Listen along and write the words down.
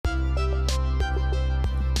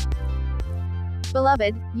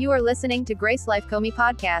Beloved, you are listening to Grace Life Comey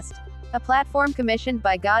Podcast, a platform commissioned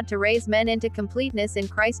by God to raise men into completeness in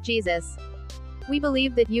Christ Jesus. We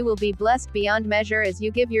believe that you will be blessed beyond measure as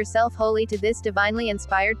you give yourself wholly to this divinely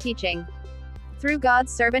inspired teaching. Through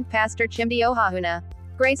God's servant Pastor Chimdi Ohahuna.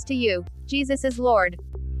 Grace to you. Jesus is Lord.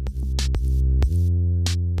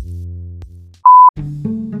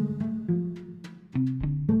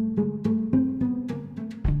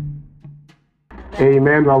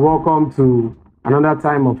 Amen. Well, welcome to another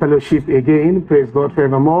time of fellowship again. Praise God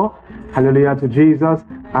forevermore. Hallelujah to Jesus.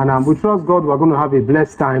 And we trust God we're going to have a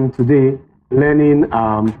blessed time today learning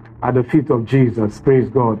at the feet of Jesus. Praise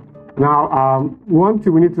God. Now, one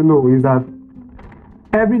thing we need to know is that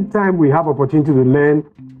every time we have opportunity to learn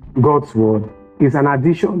God's word is an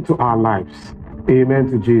addition to our lives. Amen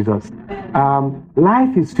to Jesus.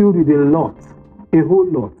 Life is filled with a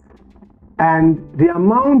whole lot. And the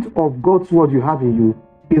amount of God's word you have in you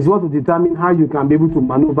is what will determine how you can be able to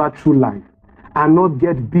maneuver through life and not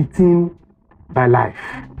get beaten by life.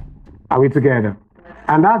 Are we together?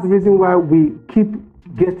 And that's the reason why we keep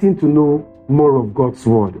getting to know more of God's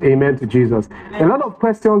word. Amen to Jesus. A lot of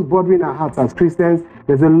questions bothering our hearts as Christians.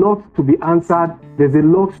 There's a lot to be answered. There's a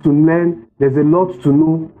lot to learn. There's a lot to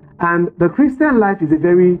know. And the Christian life is a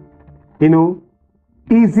very,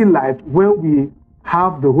 easy life where we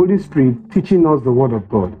have the Holy Spirit teaching us the word of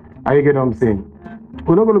God. Are you getting what I'm saying?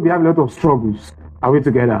 We're not going to be having a lot of struggles. Are we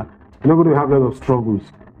together? We're not going to have a lot of struggles.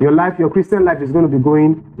 Your Christian life is going to be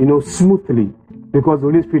going, smoothly because the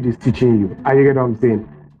Holy Spirit is teaching you. Are you getting what I'm saying?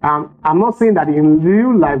 I'm not saying that in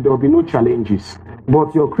real life there will be no challenges,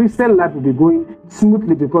 but your Christian life will be going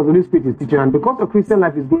smoothly because the Holy Spirit is teaching. And because your Christian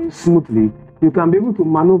life is going smoothly, you can be able to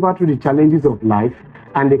maneuver through the challenges of life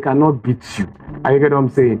and they cannot beat you. Are you getting what I'm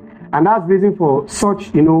saying? And that's the reason for such,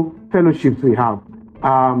 fellowships we have.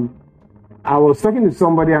 I was talking to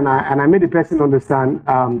somebody and I made the person understand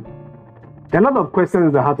there are a lot of questions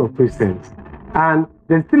in the heart of Christians. And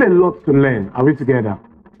there's still a lot to learn. Are we together?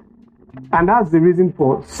 And that's the reason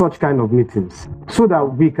for such kind of meetings, so that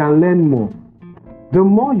we can learn more. The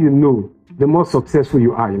more you know, the more successful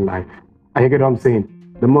you are in life. Are you get what I'm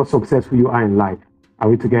saying? The more successful you are in life. Are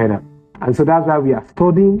we together? And so that's why we are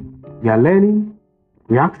studying, we are learning,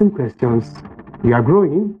 we are asking questions, we are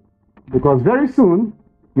growing, because very soon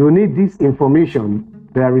you will need this information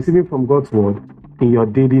that you are receiving from God's word in your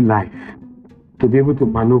daily life to be able to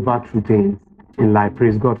maneuver through things in life.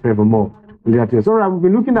 Praise God forevermore. All right, we've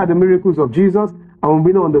been looking at the miracles of Jesus, and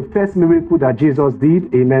we've been on the first miracle that Jesus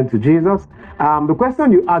did. Amen to Jesus. The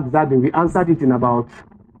question you asked that day, we answered it in about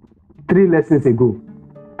 3 lessons ago.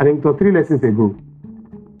 I think it was 3 lessons ago.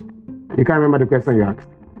 You can't remember the question you asked?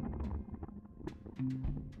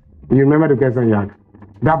 You remember the question you asked?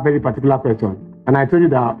 That very particular question. And I told you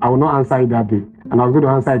that I will not answer it that day. And I was going to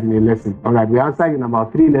answer it in a lesson. All right, we answered it in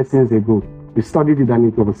about 3 lessons ago. We studied it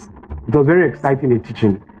and it was very exciting a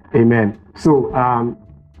teaching. Amen. So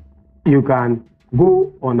you can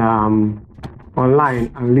go on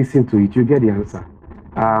online and listen to it. You get the answer.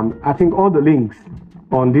 I think all the links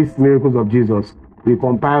on these miracles of Jesus, we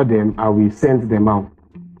compile them and we send them out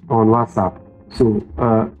on WhatsApp. So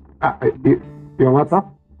your WhatsApp?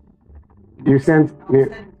 You sent me.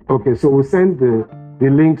 Okay, so we'll send the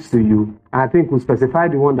links to you. I think we'll specify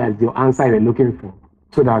the one that is your answer you're looking for,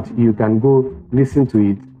 so that you can go listen to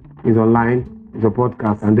it. It's online. It's a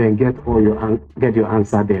podcast, and then get your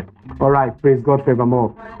answer there. All right, praise God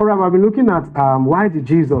forevermore. All right, we've been looking at why did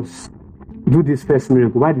Jesus do this first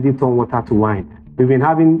miracle? Why did he turn water to wine? We've been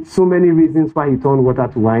having so many reasons why he turned water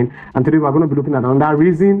to wine, and today we're going to be looking at another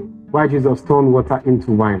reason why Jesus turned water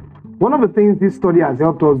into wine. One of the things this study has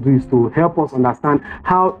helped us do is to help us understand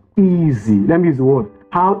how easy, let me use the word,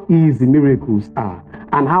 how easy miracles are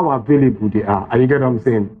and how available they are. Are you get what I'm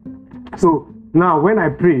saying? So now when I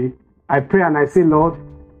pray and I say, Lord,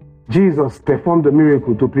 Jesus performed the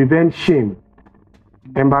miracle to prevent shame,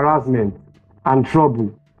 embarrassment, and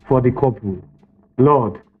trouble for the couple.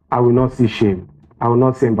 Lord, I will not see shame. I will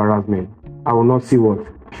not see embarrassment. I will not see what?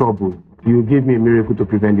 Trouble. You give me a miracle to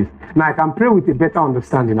prevent this. Now I can pray with a better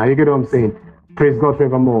understanding. Now you get what I'm saying? Praise God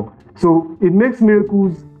forevermore. So it makes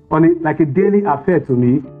miracles like a daily affair to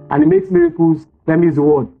me, and it makes miracles, let me use the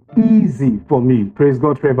word, easy for me. Praise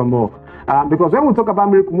God forevermore. Because when we talk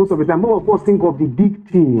about miracle, most of the time, most of us think of the big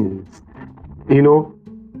things.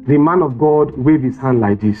 The man of God waved his hand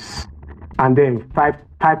like this, and then five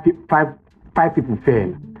people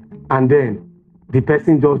fell, and then the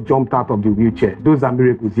person just jumped out of the wheelchair. Those are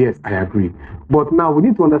miracles, yes, I agree. But now we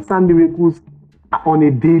need to understand miracles on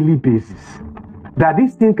a daily basis. That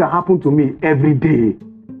this thing can happen to me every day.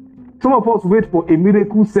 Some of us wait for a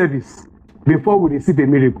miracle service before we receive a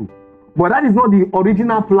miracle. But that is not the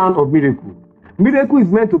original plan of miracle. Miracle is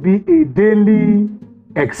meant to be a daily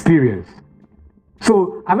experience.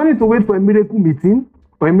 So I don't need to wait for a miracle meeting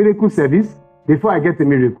or a miracle service before I get a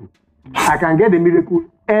miracle. I can get a miracle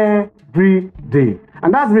every day.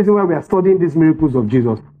 And that's the reason why we are studying these miracles of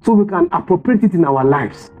Jesus. So we can appropriate it in our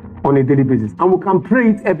lives on a daily basis. And we can pray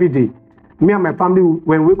it every day. Me and my family,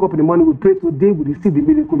 when we wake up in the morning, we pray today, we receive the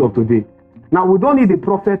miracle of today. Now, we don't need a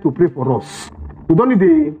prophet to pray for us. We don't need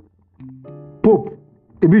a pope,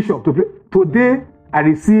 a bishop to pray. Today, I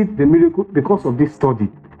received the miracle because of this study.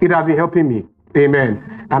 It has been helping me.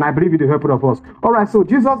 Amen. And I believe it will help all of us. All right, so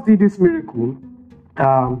Jesus did this miracle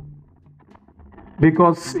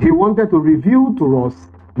because he wanted to reveal to us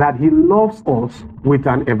that he loves us with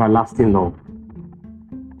an everlasting love.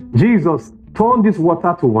 Jesus turned this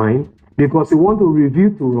water to wine because he wants to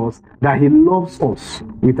reveal to us that he loves us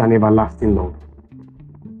with an everlasting love.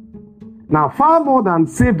 Now, far more than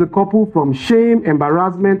save the couple from shame,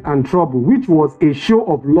 embarrassment, and trouble, which was a show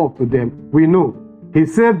of love to them, we know he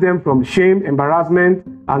saved them from shame, embarrassment,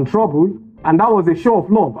 and trouble, and that was a show of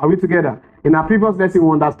love. Are we together? In our previous lesson,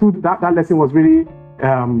 we understood that that lesson was really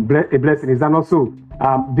a blessing. Is that not so?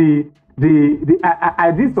 I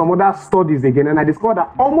did some other studies again, and I discovered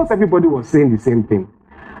that almost everybody was saying the same thing.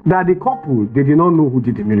 That the couple, they did not know who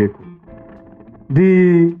did the miracle.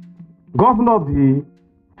 The governor of the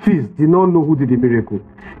feast did not know who did the miracle.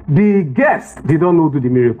 The guests did not know who did the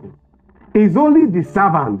miracle. It's only the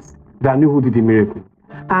servants that knew who did the miracle.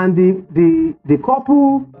 And the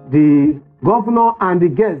couple, the governor, and the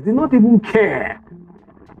guests did not even care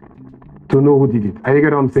to know who did it. Are you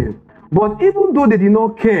get what I'm saying? But even though they did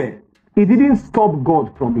not care, it didn't stop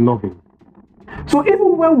God from loving. So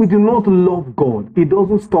even when we do not love God, it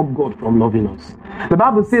doesn't stop God from loving us. The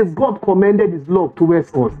Bible says God commended his love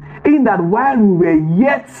towards us in that while we were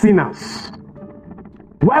yet sinners,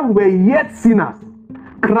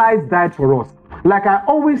 Christ died for us. Like I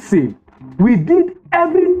always say, we did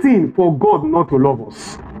everything for God not to love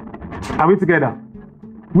us. Are we together?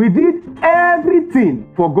 We did everything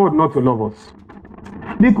for God not to love us.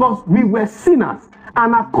 Because we were sinners.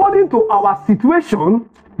 And according to our situation,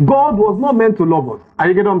 God was not meant to love us. Are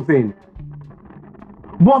you getting what I'm saying?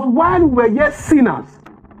 But while we were yet sinners,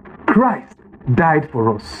 Christ died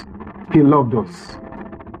for us. He loved us.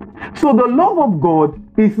 So the love of God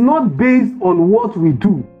is not based on what we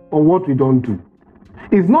do or what we don't do.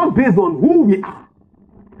 It's not based on who we are.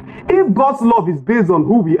 If God's love is based on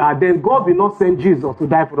who we are, then God will not send Jesus to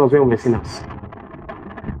die for us when we're sinners.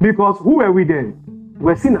 Because who were we then?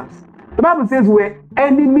 We're sinners. The Bible says we're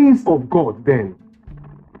enemies of God then.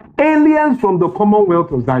 Aliens from the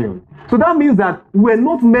commonwealth of Zion. So that means that we're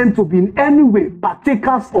not meant to be in any way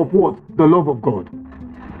partakers of what? The love of God.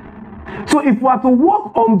 So if we are to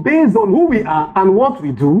walk on based on who we are and what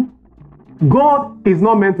we do, God is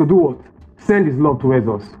not meant to do what? Send his love towards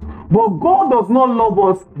us. But God does not love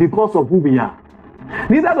us because of who we are.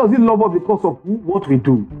 Neither does he love us because of what we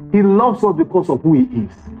do. He loves us because of who he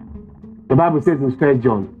is. The Bible says in 1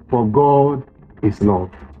 John, for God is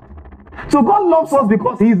love. So God loves us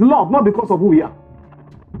because he is love, not because of who we are.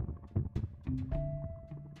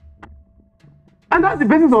 And that's the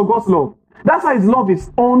basis of God's love. That's why his love is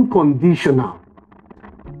unconditional.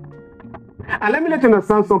 And let me let you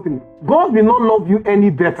understand something. God will not love you any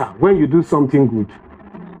better when you do something good.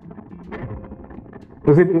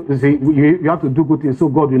 You have to do good things so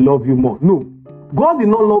God will love you more. No. God will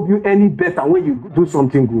not love you any better when you do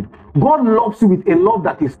something good. God loves you with a love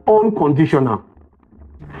that is unconditional.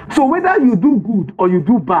 So whether you do good or you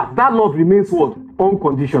do bad, that love remains what?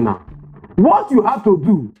 Unconditional. What you have to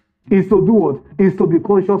do is to do what? Is to be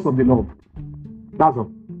conscious of the love. That's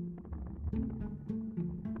all.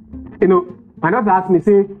 You know, my daughter asked me,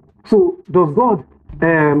 say, so does God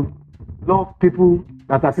love people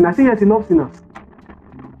that are sinners? I say, yes, he loves sinners.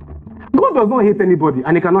 God does not hate anybody,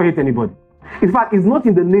 and he cannot hate anybody. In fact, it's not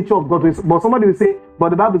in the nature of God. But somebody will say, but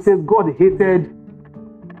the Bible says God hated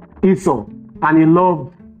Esau, and he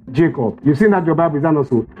loved Jacob. You've seen that in your Bible, is that not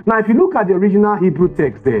so? Now, if you look at the original Hebrew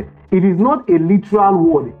text there, it is not a literal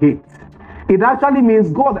word, hate. It actually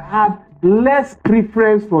means God had less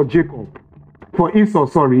preference for Esau,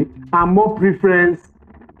 and more preference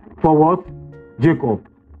for what? Jacob.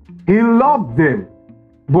 He loved them,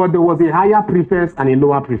 but there was a higher preference and a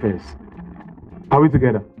lower preference. Are we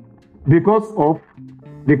together? Because of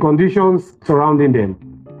the conditions surrounding them.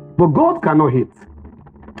 But God cannot hate.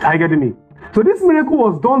 Are you getting me? So this miracle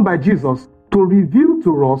was done by Jesus to reveal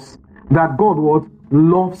to us that God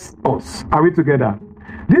loves us. Are we together?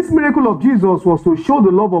 This miracle of Jesus was to show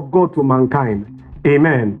the love of God to mankind.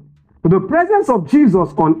 Amen. The presence of Jesus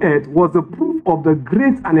on earth was the proof proof of the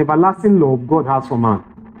great and everlasting love God has for man.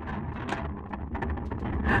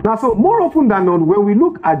 Now, so more often than not, when we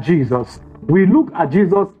look at Jesus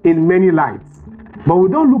in many lights, but we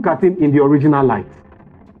don't look at him in the original light.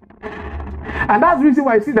 And that's the reason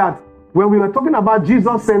why I see that when we were talking about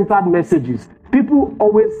Jesus-centered messages, people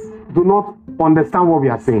always do not understand what we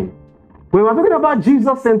are saying. When we're talking about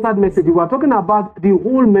Jesus-centered messages, we're talking about the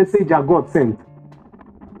whole message that God sent.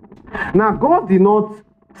 Now, God did not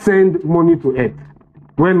send money to earth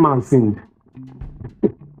when man sinned.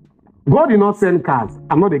 God did not send cars.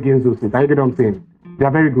 I'm not against those things. I get what I'm saying. They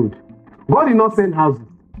are very good. God did not send houses.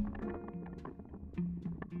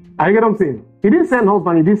 I get what I'm saying. He didn't send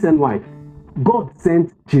husband, he didn't send wife. God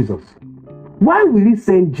sent Jesus. Why will he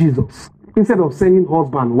send Jesus instead of sending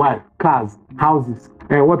husband, wife, cars, houses,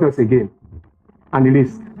 and what else again? And the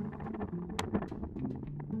list.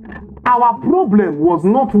 Our problem was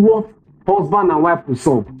not what husband and wife could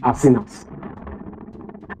solve as sinners.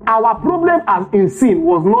 Our problem as in sin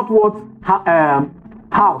was not what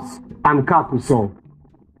house and car could solve.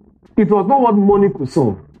 It was not what money could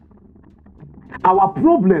solve. Our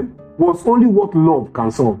problem was only what love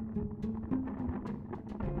can solve.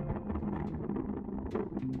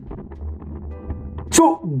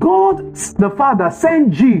 So God the Father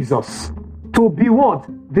sent Jesus to be what?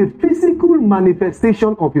 The physical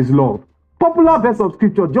manifestation of his love. Popular verse of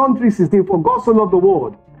scripture, John 3:16, for God so loved the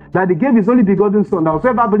world that he gave his only begotten son, that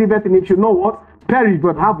whosoever believeth in him should know what? Perish,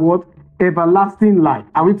 but have what? Everlasting life.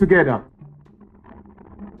 Are we together?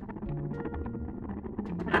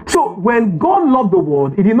 So when God loved the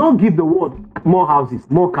world, he did not give the world more houses,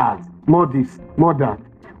 more cars, more this, more that.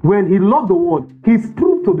 When he loved the world, his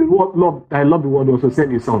proof to the world love that I love the world was to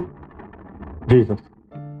send his son, Jesus.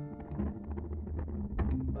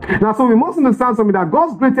 Now, so we must understand something, that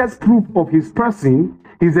God's greatest proof of his person,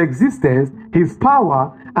 his existence, his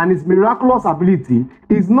power, and his miraculous ability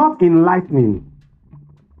is not in lightning.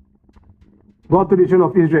 God told the children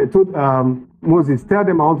of Israel, told Moses, tell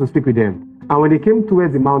them I want to speak with them. And when they came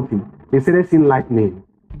towards the mountain, they started seeing lightning.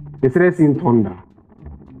 They started seeing thunder.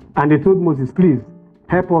 And they told Moses, please,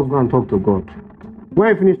 help us go and talk to God. When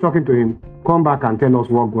you finish talking to him, come back and tell us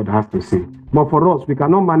what God has to say. But for us, we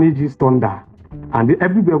cannot manage his thunder. And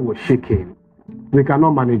everywhere was shaking. We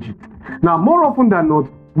cannot manage it. Now, more often than not,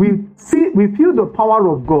 we feel the power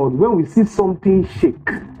of God when we see something shake,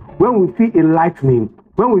 when we feel a lightning,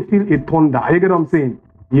 when we feel a thunder. You get what I'm saying?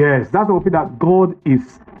 Yes, that's when we feel that God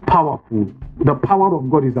is powerful. The power of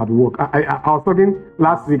God is at work. I was talking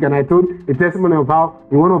last week and I told a testimony of how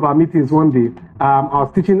in one of our meetings one day, I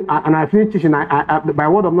was teaching and I finished teaching. By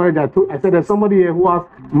word of knowledge, I said there's somebody here who has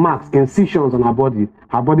marks, incisions on her body.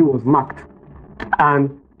 Her body was marked.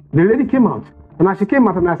 And the lady came out. And as she came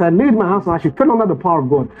out and as I laid my hands on her, she fell under the power of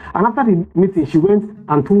God. And after the meeting, she went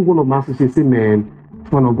and told one of my sisters, she said, man,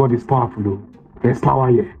 one of God is powerful. There's power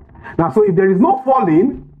here. Now, so if there is no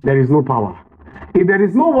falling, there is no power. If there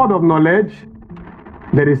is no word of knowledge,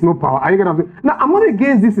 there is no power. Are you getting what I'm saying? Now, I'm not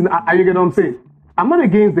against this. Are you getting what I'm saying? I'm not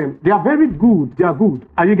against them. They are very good. They are good.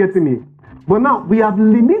 Are you getting me? But now, we have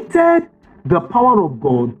limited the power of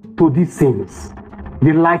God to these things.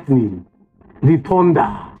 The lightning, the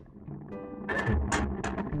thunder,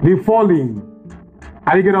 the falling.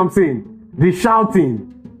 Are you getting what I'm saying? The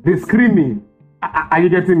shouting, the screaming. Are you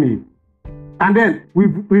getting me? And then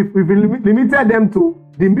we've limited them to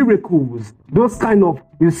the miracles. Those kind of,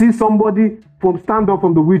 you see somebody stand up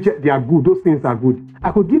from the wheelchair, they are good. Those things are good.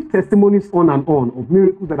 I could give testimonies on and on of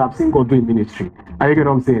miracles that I've seen God do in ministry. Are you getting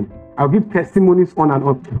what I'm saying? I'll give testimonies on and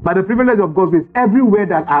on. By the privilege of God's grace, everywhere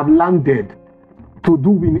that I've landed to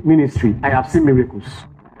do ministry, I have seen miracles.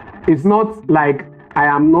 It's not like I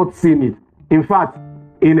am not seeing it. In fact,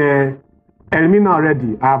 in Elmina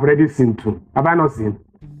already, I have already seen two. Have I not seen?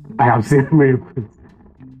 I have seen miracles.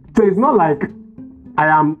 So it's not like I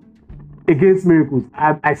am against miracles.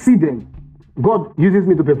 I see them. God uses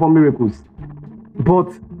me to perform miracles.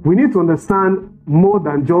 But we need to understand more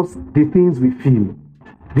than just the things we feel,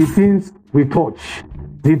 the things we touch,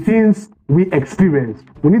 the things we experience.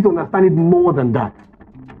 We need to understand it more than that.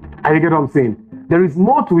 Are you get what I'm saying? There is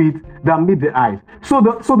more to it than meet the eyes. So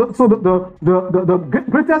the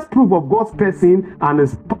greatest proof of God's person and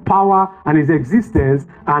his power and his existence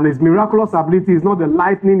and his miraculous ability is not the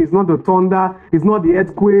lightning, it's not the thunder, it's not the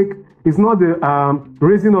earthquake, it's not the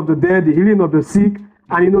raising of the dead, the healing of the sick,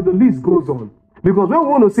 and the list goes on. Because when we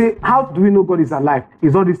want to say, how do we know God is alive?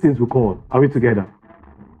 It's all these things we call. Are we together?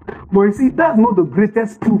 But you see, that's not the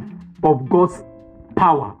greatest proof of God's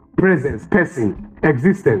power, presence, person,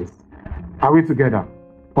 existence. Are we together?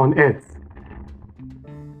 On earth.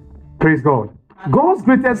 Praise God. God's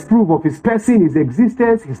greatest proof of his person, his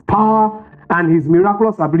existence, his power, and his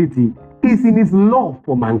miraculous ability is in his love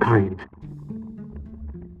for mankind.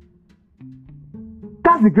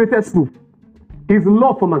 That's the greatest proof. His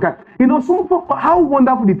love for mankind. You know, how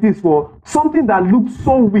wonderful it is for something that looks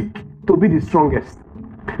so weak to be the strongest.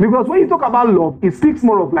 Because when you talk about love, it speaks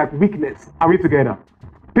more of like weakness. Are we together?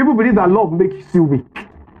 People believe that love makes you weak.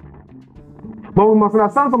 But we must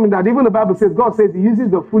understand something that even the Bible says, God says he uses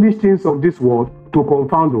the foolish things of this world to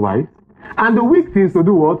confound the wise. And the weak things to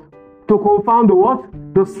do what? To confound the what?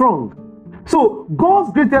 The strong. So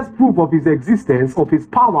God's greatest proof of his existence, of his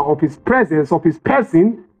power, of his presence, of his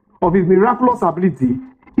person, of his miraculous ability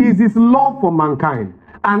is his love for mankind.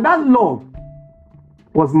 And that love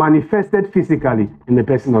was manifested physically in the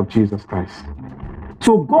person of Jesus Christ.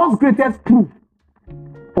 So God's greatest proof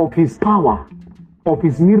of his power, of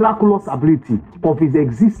his miraculous ability, of his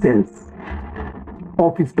existence,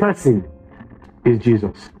 of his person is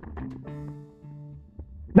Jesus.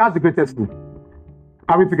 That's the greatest proof.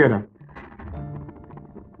 Are we together?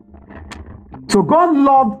 So God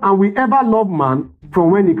loved and will ever love man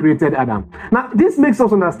from when he created Adam. Now, this makes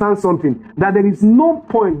us understand something, that there is no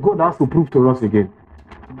point God has to prove to us again.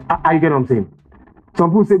 Are you getting what I'm saying?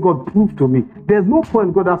 Some people say, God, prove to me. There's no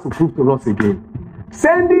point God has to prove to us again.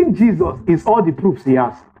 Sending Jesus is all the proofs he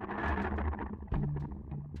has.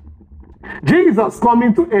 Jesus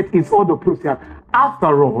coming to earth is all the proofs he has.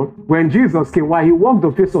 After all, when Jesus came, while he walked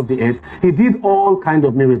the face of the earth, he did all kinds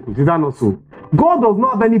of miracles. Is that not so? God does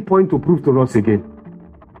not have any point to prove to us again.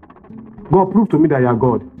 God, prove to me that you are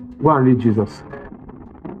God. Go and read Jesus.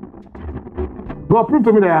 God, prove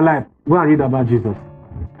to me that you are alive. Go and read about Jesus.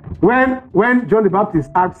 When John the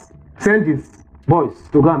Baptist sent his boys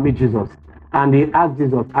to go and meet Jesus, and he asked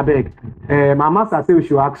Jesus, I beg, my master said we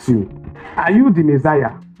should ask you, are you the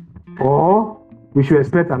Messiah? Or we should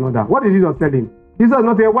expect another? What did Jesus tell him? Jesus is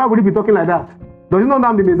not here. Why would he be talking like that? Does he know that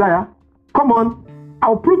I'm the Messiah? Come on,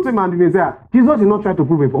 I'll prove to him I'm the Messiah. Jesus did not try to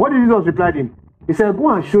prove it. What did Jesus reply to him? He said, go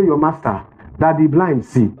and show your master that the blind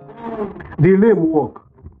see, the lame walk,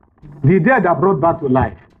 the dead are brought back to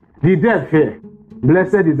life, the dead fear.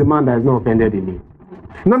 Blessed is the man that is not offended in me.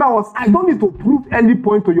 In other words, I don't need to prove any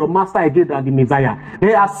point to your master again that the Messiah.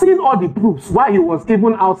 They have seen all the proofs while he was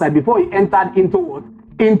even outside before he entered into what?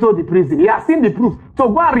 Into the prison. He has seen the proofs. So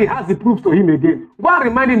go and rehearse the proofs to him again. Go and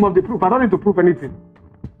remind him of the proof. I don't need to prove anything.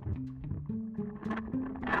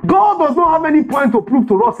 God does not have any point to prove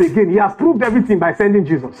to us again. He has proved everything by sending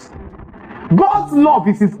Jesus. God's love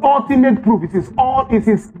is his ultimate proof. It is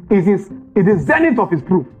the zenith of his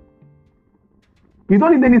proof. You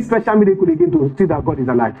don't need any special miracle again to see that God is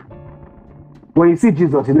alive. When you see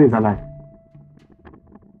Jesus, you know he's alive.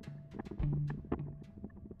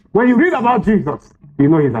 When you read about Jesus, you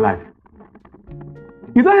know he's alive.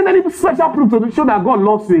 You don't need any special proof to show that God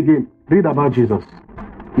loves you again. Read about Jesus.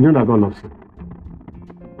 You know that God loves you.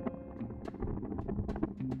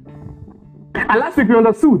 And last week we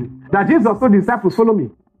understood that Jesus told the disciples, follow me.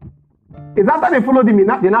 It's after they followed him,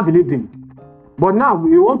 they now believed him. But now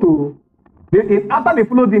we want to... after they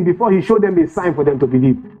followed him, before he showed them a sign for them to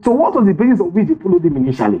believe. So what was the basis of which they followed him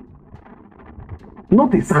initially?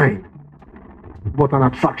 Not a sign, but an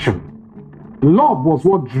attraction. Love was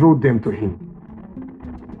what drew them to him.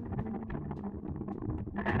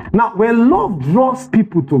 Now, when love draws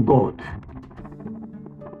people to God,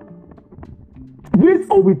 with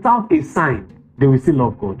or without a sign, they will still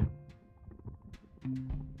love God.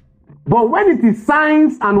 But when it is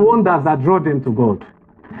signs and wonders that draw them to God,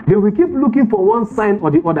 they will keep looking for one sign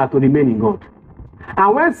or the other to remain in God.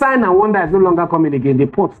 And when sign and wonder is no longer coming again, they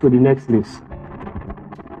port to the next place.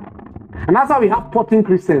 And that's why we have porting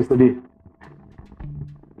Christians today.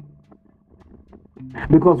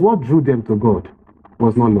 Because what drew them to God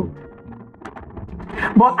was not love.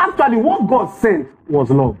 But actually what God sent was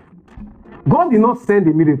love. God did not send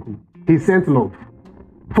a miracle. He sent love.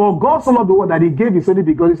 For God so loved the world that he gave his only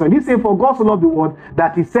begotten son. He said for God so loved the world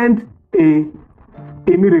that he sent a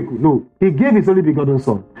miracle. No, he gave his only begotten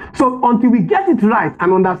son. So until we get it right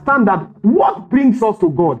and understand that what brings us to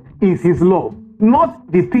God is his love,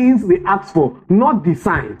 not the things we ask for, not the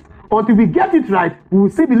signs. Until we get it right, we will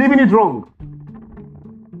still be living it wrong.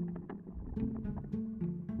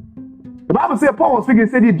 The Bible says, Paul was speaking, he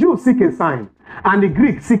said the Jews seek a sign and the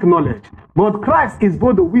Greeks seek knowledge. But Christ is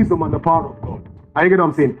both the wisdom and the power of God. Are you getting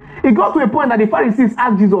what I'm saying? It got to a point that the Pharisees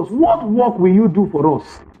asked Jesus, what work will you do for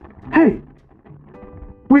us? Hey,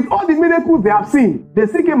 with all the miracles they have seen, they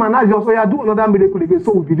seek him and ask Jesus, so yeah, do another miracle again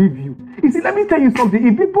so we believe you. You see, let me tell you something.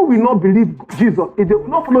 If people will not believe Jesus, if they will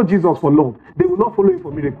not follow Jesus for love, they will not follow him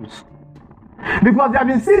for miracles. Because they have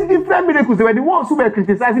been seeing different miracles. They were the ones who were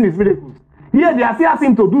criticizing his miracles. Here they are still asking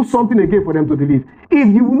him to do something again for them to believe.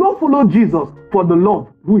 If you will not follow Jesus for the love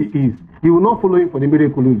who he is, you will not follow him for the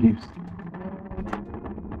miracle he gives.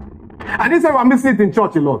 And this is why I'm missing it in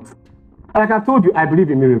church a lot. Like I told you, I believe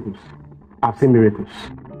in miracles. I've seen miracles.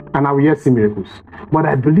 And I will yet see miracles. But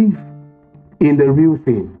I believe in the real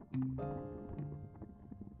thing.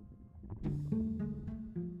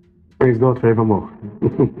 Praise God forevermore.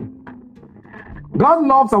 God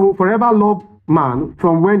loves and will forever love man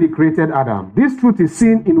from when he created Adam. This truth is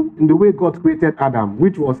seen in the way God created Adam,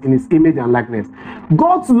 which was in his image and likeness.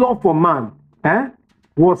 God's love for man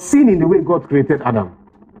was seen in the way God created Adam.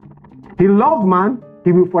 He loved man,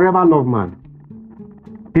 he will forever love man.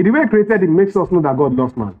 In the way he created him makes us know that God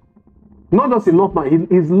loves man. Not just he loves man,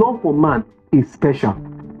 his love for man is special.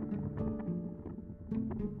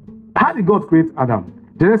 How did God create Adam?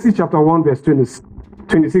 Genesis chapter 1 verse 26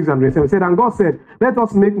 and 27 said, and God said, let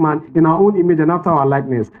us make man in our own image and after our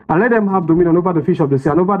likeness, and let them have dominion over the fish of the sea,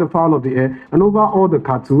 and over the fowl of the air, and over all the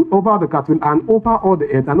cattle, and over all the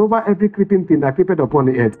earth, and over every creeping thing that creepeth upon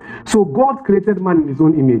the earth. So God created man in his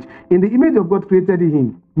own image. In the image of God created he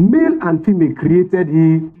him. Male and female created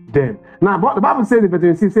he them. Now, the Bible says in verse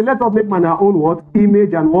 26, say, let us make man in our own what?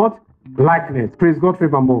 Image and what? Likeness. Praise God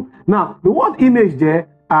forevermore. Now, the word image there,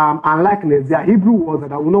 and likeness, they are Hebrew words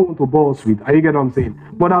that I will not want to bore us with. You get what I'm saying?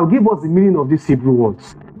 But I'll give us the meaning of these Hebrew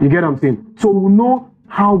words. You get what I'm saying? So we'll know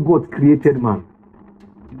how God created man.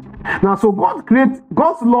 Now, so God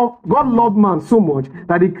loved man so much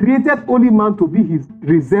that he created only man to be his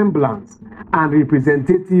resemblance and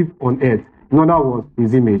representative on earth. In other words,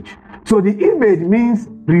 his image. So the image means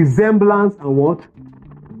resemblance and what?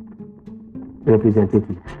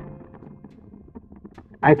 Representative.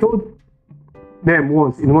 I told them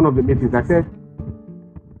once in one of the meetings, I said,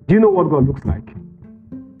 do you know what God looks like?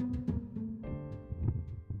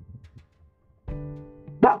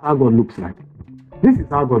 That's how God looks like. This is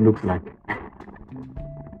how God looks like.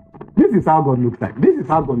 This is how God looks like. This is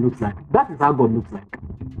how God looks like. That is how God looks like.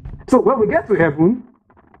 So when we get to heaven,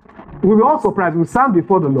 we'll be all surprised. We'll stand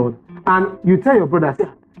before the Lord, and you tell your brother,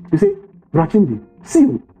 you say, Brachindi, see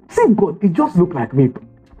God, it just look like me.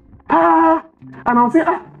 And I'll say,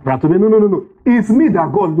 Brother, no. It's me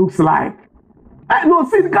that God looks like. No,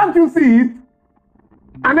 see, can't you see it?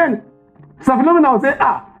 And then, Philomena will say,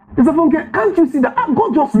 can't you see that?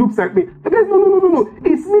 God just looks like me. Again, no.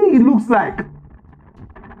 It's me he looks like.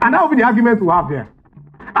 And that will be the argument we'll have there.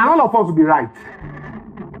 And all of us will be right.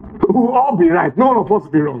 We'll all be right. None of us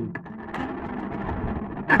will be wrong.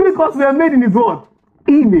 Because we are made in his what?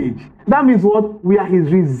 Image. That means what? We are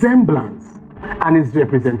his resemblance and his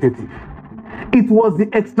representative. It was the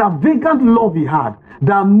extravagant love he had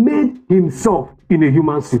that made himself in a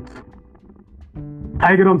human suit.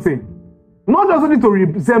 I get what I'm saying? Not just only to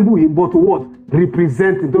resemble him, but to what?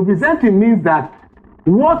 Represent him. To represent him means that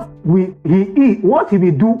what he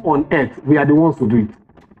will do on earth, we are the ones to do it.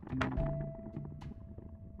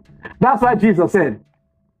 That's why Jesus said,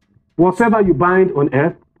 whatsoever you bind on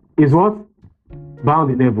earth is what?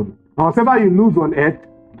 Bound in heaven. And whatsoever you lose on earth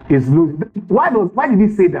is loose. Why did he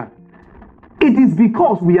say that? It is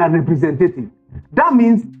because we are representative. That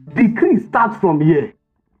means decree starts from here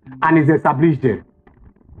and is established there.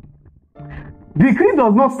 Decree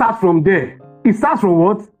does not start from there. It starts from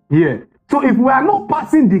what? Here. So if we are not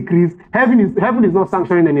passing decrees, heaven is not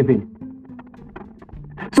sanctioning anything.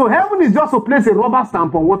 So heaven is just to place a rubber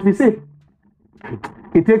stamp on what we say.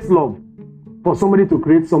 It takes love for somebody to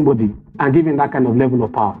create somebody and give him that kind of level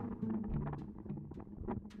of power.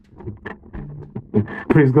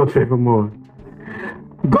 Praise God forevermore.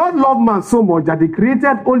 God loved man so much that he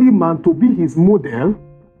created only man to be his model,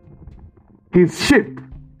 his shape,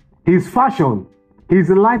 his fashion, his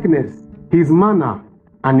likeness, his manner,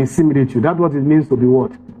 and his similitude. That's what it means to be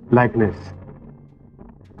what? Likeness.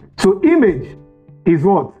 So image is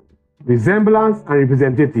what? Resemblance and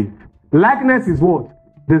representative. Likeness is what?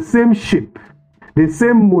 The same shape, the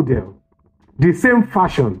same model, the same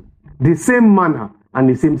fashion, the same manner, and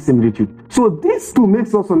the same similitude. So this too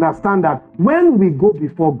makes us understand that when we go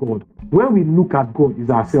before God, when we look at God, is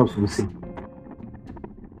ourselves we see.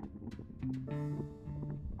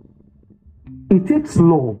 It takes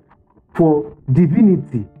love for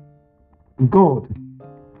divinity, God,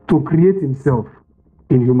 to create himself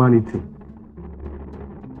in humanity.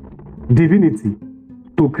 Divinity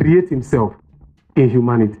to create himself in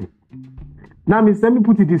humanity. Now, let me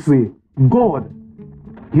put it this way. God,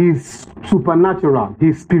 he's supernatural,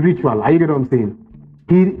 he's spiritual. Are you getting what I'm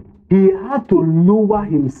saying? He had to lower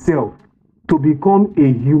himself to become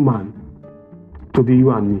a human, to be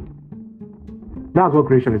you and me. That's what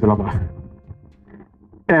creation is all about.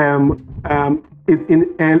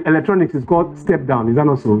 in electronics, it's called step down. Is that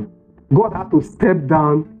not so? God had to step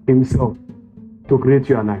down himself to create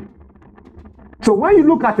you and I. So when you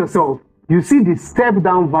look at yourself, you see the step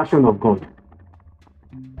down version of God.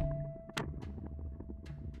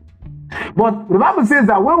 But the Bible says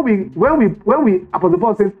that when we Apostle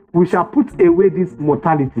Paul says, we shall put away this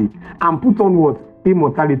mortality and put on what?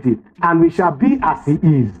 Immortality, and we shall be as he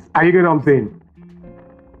is. Are you getting what I'm saying?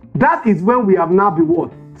 That is when we have now been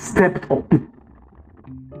what? Stepped up.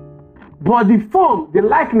 But the form, the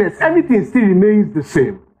likeness, everything still remains the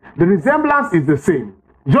same. The resemblance is the same.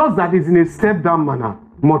 Just that it's in a step down manner.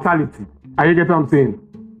 Mortality. Are you getting what I'm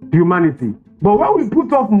saying? Humanity. But when we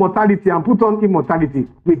put off mortality and put on immortality,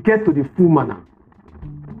 we get to the full manner.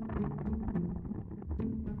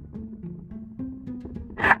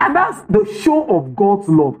 And that's the show of God's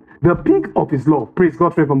love, the peak of his love. Praise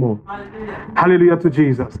God forevermore. Hallelujah. Hallelujah to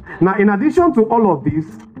Jesus. Now, in addition to all of this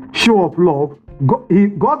show of love,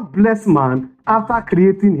 God blessed man after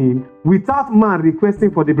creating him without man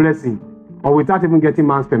requesting for the blessing or without even getting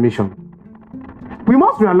man's permission. We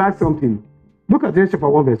must realize something. Look at Genesis chapter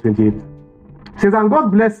 1 verse 28. It says, and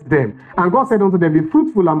God blessed them, and God said unto them, be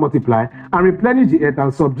fruitful and multiply, and replenish the earth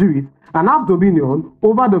and subdue it, and have dominion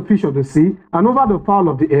over the fish of the sea, and over the fowl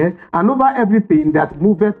of the air, and over everything that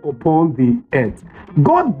moveth upon the earth.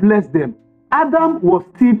 God blessed them. Adam was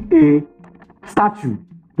still a statue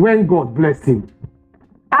when God blessed him.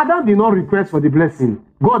 Adam did not request for the blessing.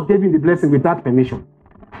 God gave him the blessing without permission.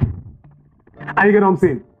 Are you get what I'm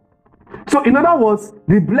saying? So in other words,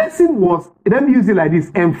 the blessing was, let me use it like this,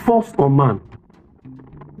 enforced on man.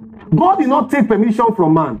 God did not take permission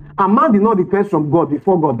from man, and man did not request from God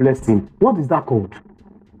before God blessed him. What is that called?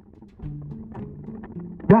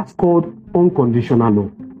 That's called unconditional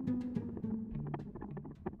love.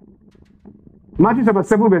 Matthew chapter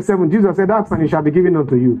 7 verse 7, Jesus said, ask and it shall be given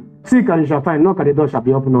unto you. Seek and you shall find, knock and the door shall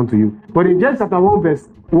be opened unto you. But in Genesis chapter 1 verse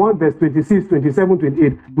 26, 27,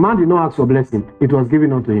 28, man did not ask for blessing, it was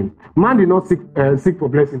given unto him. Man did not seek for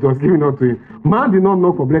blessing, it was given unto him. Man did not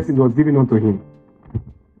knock for blessing, it was given unto him.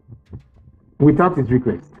 Without his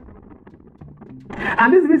request.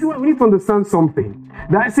 And this is the reason why we need to understand something.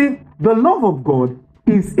 That, see, the love of God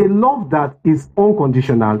is a love that is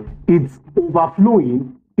unconditional, it's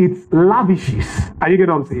overflowing, it's lavishes. Are you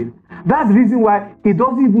getting what I'm saying? That's the reason why it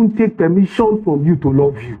doesn't even take permission from you to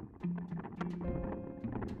love you.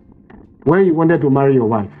 When you wanted to marry your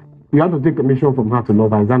wife, you have to take permission from her to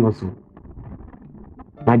love her. Is that not so?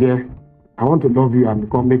 My dear, I want to love you and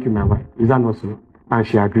make you my wife. Is that not so? And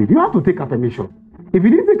she agreed. You have to take her permission. If you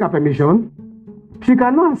didn't take her permission, she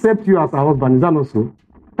cannot accept you as her husband. Is that not so?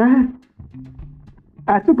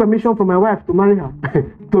 I took permission from my wife to marry her,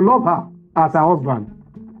 to love her as her husband.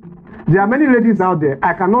 There are many ladies out there,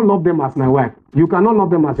 I cannot love them as my wife. You cannot love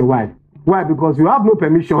them as a wife. Why? Because you have no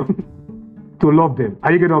permission to love them.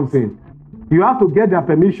 Are you getting what I'm saying? You have to get their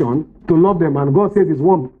permission to love them, and God says it's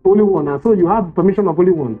one, only one, and so you have permission of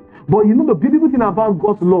only one. But you know the beautiful thing about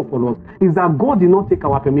God's love for us is that God did not take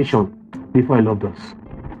our permission before he loved us.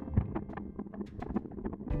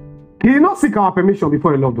 He did not seek our permission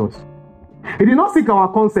before he loved us. He did not seek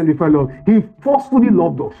our consent before he loved us. He forcefully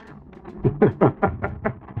loved us.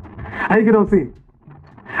 Are you getting what I'm saying?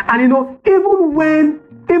 And you know, even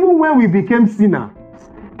when we became sinners,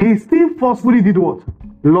 he still forcefully did what?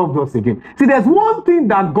 Loved us again. See, there's one thing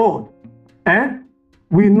that God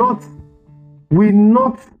will not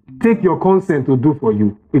take your consent to do for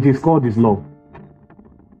you. It is called his love.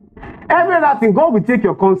 Every other thing, God will take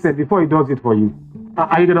your consent before he does it for you.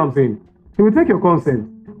 Are you getting what I'm saying? He will take your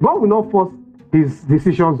consent. God will not force his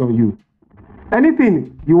decisions on you.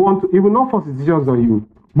 Anything you want to, he will not force his decisions on you.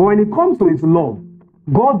 But when it comes to his love,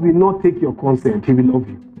 God will not take your consent. He will love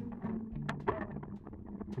you.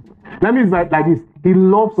 Let me say it like this. He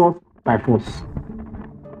loves us by force.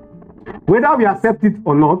 Whether we accept it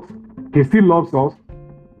or not, he still loves us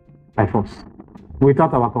by force,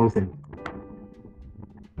 without our consent.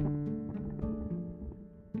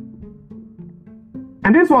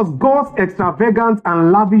 And this was God's extravagant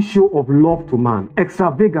and lavish show of love to man.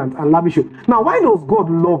 Extravagant and lavish show. Now, why does God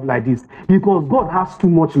love like this? Because God has too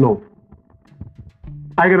much love.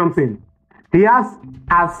 I get what I'm saying? He has,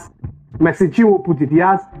 as Messichio put it, he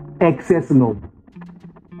has excess love.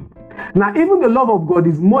 Now, even the love of God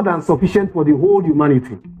is more than sufficient for the whole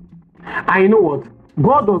humanity. And you know what?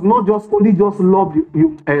 God does not only love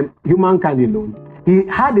humankind alone. He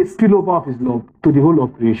had a spillover of his love to the whole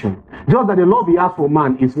of creation. Just that the love he has for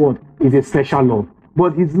man is what? Is a special love.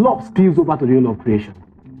 But his love spills over to the whole of creation.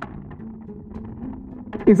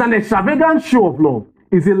 It's an extravagant show of love.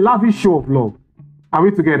 It's a lavish show of love. Are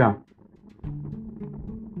we together?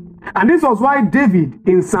 And this was why David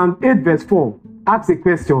in Psalm 8 verse 4 asked a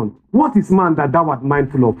question, what is man that thou art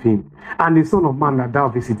mindful of him, and the son of man that thou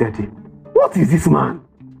visited him? What is this man?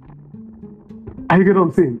 Are you getting what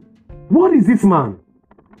I'm saying? What is this man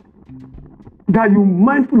that you're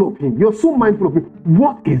mindful of him? You're so mindful of him.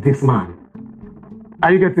 What is this man?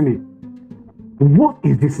 Are you getting me? What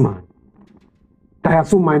is this man that you're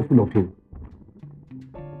so mindful of him?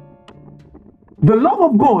 The love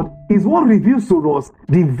of God is what reveals to us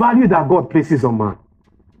the value that God places on man.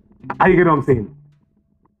 Are you getting what I'm saying?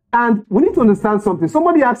 And we need to understand something.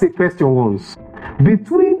 Somebody asked a question once.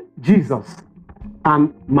 Between Jesus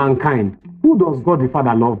and mankind, who does God the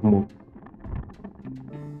Father love more?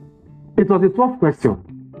 It was a tough question.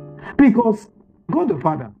 Because God the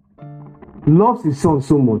Father loves his son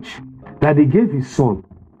so much that he gave his son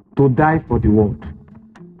to die for the world.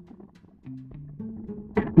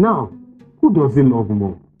 Now, who does he love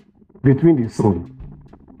more between the son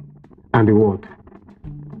and the world?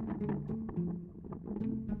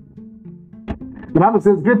 The Bible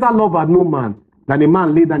says, greater love had no man than a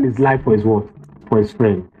man laid down his life for his what? For his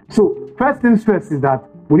friend. So, first things first is that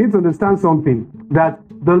we need to understand something, that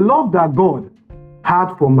the love that God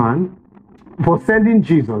had for man, for sending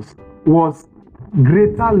Jesus, was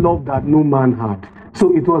greater love that no man had.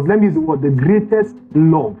 So it was, let me use the word, the greatest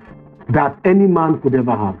love that any man could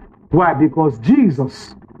ever have. Why? Because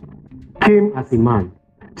Jesus came as a man.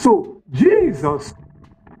 So Jesus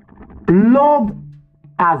loved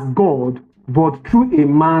as God, but through a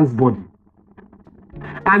man's body.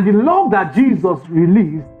 And the love that Jesus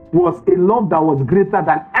released was a love that was greater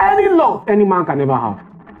than any love any man can ever have.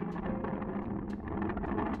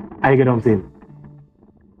 I get what I'm saying?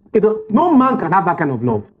 No man can have that kind of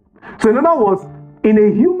love. So in other words, in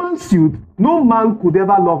a human suit, no man could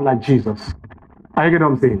ever love like Jesus. I get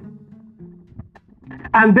what I'm saying?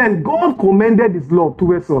 And then God commended his love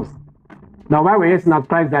towards us. Now, while we're here, now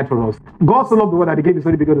Christ died for us. God so loved the world that he gave his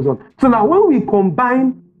only begotten son. So now when we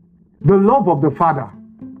combine the love of the Father,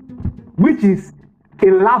 which is a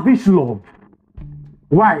lavish love.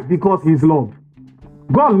 Why? Because he's love.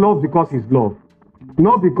 God loves because he's love.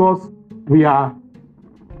 Not because we are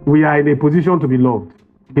in a position to be loved.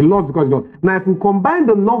 He loves because he's loved. Now, if we combine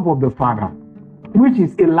the love of the Father, which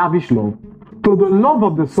is a lavish love, to the love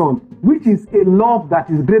of the Son, which is a love that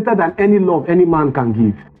is greater than any love any man can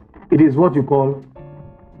give, it is what you call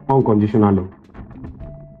unconditional love.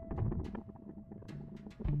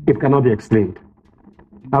 It cannot be explained.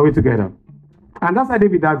 Are we together? And that's why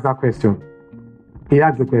David asked that question. He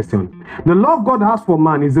asked the question. The love God has for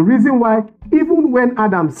man is the reason why even when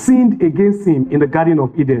Adam sinned against him in the Garden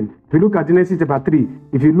of Eden, if you look at Genesis chapter 3,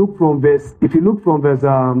 if you look from verse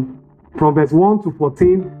 1 to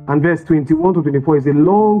 14 and verse 21 to 24, it's a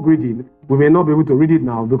long reading. We may not be able to read it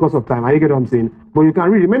now because of time. Are you get what I'm saying? But you can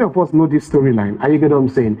read it. Many of us know this storyline. Are you get what I'm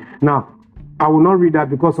saying? Now, I will not read that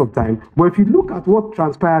because of time. But if you look at what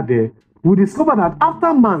transpired there, we discover that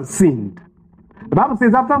after man sinned, the Bible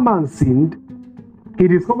says after man sinned, he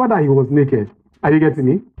discovered that he was naked. Are you getting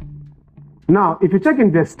me? Now, if you check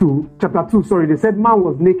in verse 2, chapter 2, they said man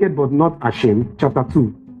was naked but not ashamed. Chapter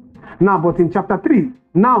 2. Now, but in chapter 3,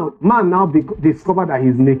 now man discovered that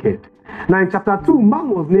he's naked. Now, in chapter 2, man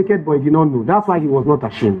was naked but he did not know. That's why he was not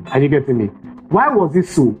ashamed. Are you getting me? Why was this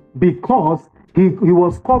so? Because he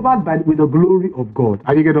was covered with the glory of God.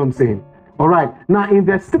 Are you getting what I'm saying? All right. Now, in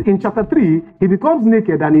chapter 3, he becomes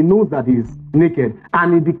naked and he knows that he's naked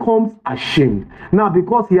and he becomes ashamed. Now,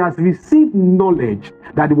 because he has received knowledge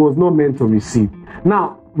that he was not meant to receive.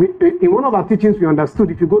 Now, in one of our teachings, we understood,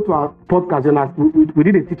 if you go to our podcast, we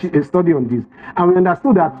did a study on this, and we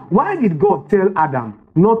understood that why did God tell Adam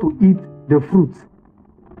not to eat the fruit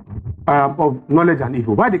of knowledge and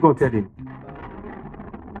evil? Why did God tell him?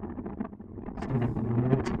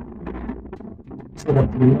 So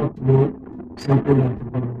that we not know something like.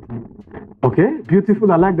 Okay,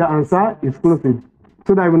 beautiful. I like the answer. It's close to it.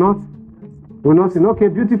 So that we will not say, okay,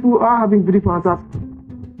 beautiful, having beautiful answers.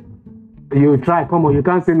 You try, come on, you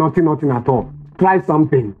can't say nothing at all. Try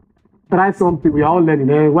something. We are all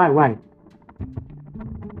learning. Why?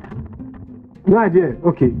 No idea.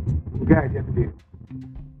 Okay. Good idea today.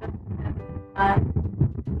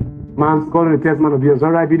 Man's calling the test man of yours.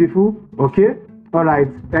 All right, beautiful. Okay. All right.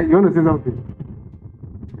 You want to say something?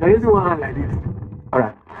 You're using one hand like this. All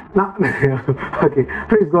right. Now, okay.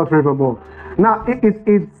 Praise God forevermore. Now,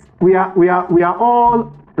 we are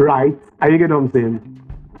all right. Are you getting what I'm saying?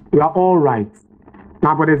 We are all right.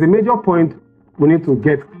 Now, but there's a major point we need to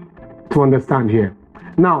get to understand here.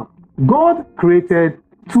 Now, God created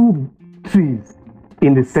 2 trees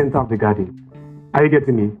in the center of the garden. Are you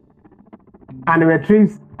getting me? And there were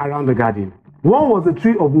trees around the garden. One was the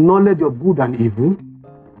tree of knowledge of good and evil.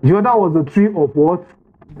 The other was the tree of what?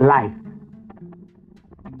 Life.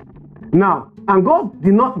 Now, and God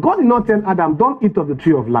did not tell Adam, don't eat of the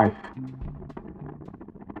tree of life.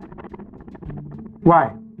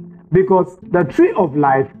 Why? Because the tree of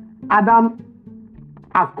life, Adam,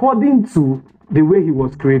 according to the way he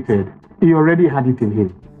was created, he already had it in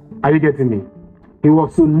him. Are you getting me? He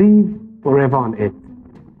was to live forever on earth.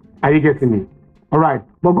 Are you getting me? All right.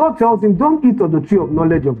 But God tells him, don't eat of the tree of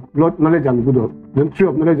knowledge and good, the tree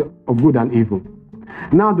of knowledge of good and evil.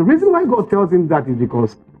 Now, the reason why God tells him that is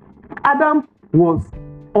because Adam was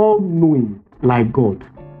all-knowing like God.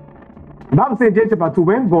 The Bible says in Genesis chapter 2,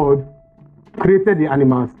 when God created the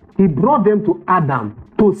animals, he brought them to Adam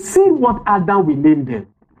to see what Adam will name them.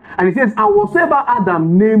 And he says, and whatsoever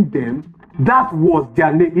Adam named them, that was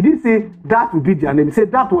their name. He didn't say that would be their name. He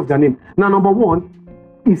said that was their name. Now, number one,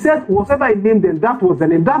 he said whatever he named them, that was the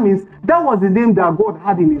name. That means that was the name that God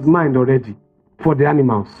had in his mind already for the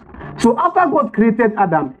animals. So after God created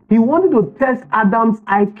Adam, he wanted to test Adam's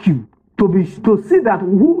IQ to see that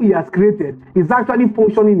who he has created is actually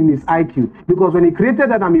functioning in his IQ. Because when he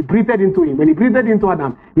created Adam, he breathed into him. When he breathed into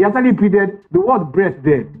Adam, he actually breathed, the word breath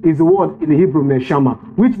there is the word in the Hebrew neshama,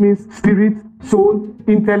 which means spirit, soul,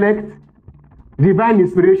 intellect, divine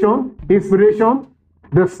inspiration,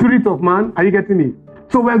 the spirit of man. Are you getting me?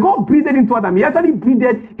 So when God breathed into Adam, he actually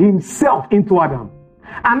breathed himself into Adam.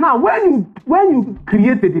 And now when you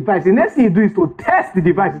create a device, the next thing you do is to test the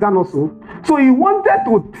device. Is that not so? So he wanted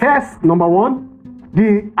to test, number one,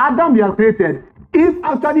 the Adam he has created, if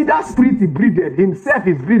actually that spirit he breathed, himself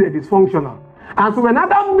is breathed, is functional. And so when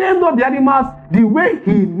Adam named all the animals the way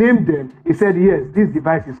he named them, he said, yes, this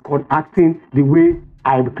device is called acting the way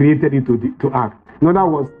I created it to act. In other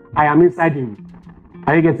words, I am inside him.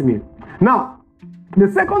 Are you getting me? Now,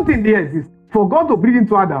 the second thing there is for God to breathe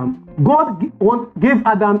into Adam, God gave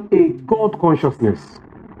Adam a God consciousness.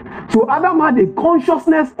 So Adam had a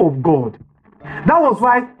consciousness of God. That was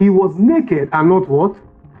why he was naked and not what?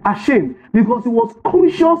 Ashamed. Because he was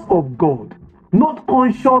conscious of God, not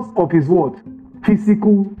conscious of his what?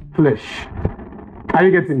 Physical flesh. Are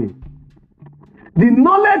you getting me? The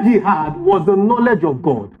knowledge he had was the knowledge of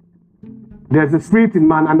God. There's a spirit in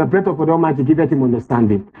man, and the breath of God Almighty giveth him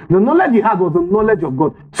understanding. The knowledge he had was the knowledge of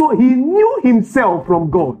God. So he knew himself from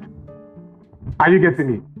God. Are you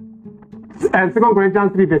getting me? And 2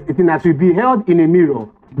 Corinthians 3 verse 18, as we beheld in a mirror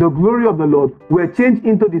the glory of the Lord, were changed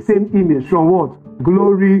into the same image from what?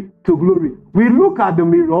 Glory to glory. We look at the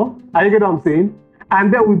mirror, are you getting what I'm saying?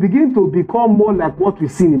 And then we begin to become more like what we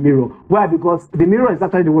see in the mirror. Why? Because the mirror is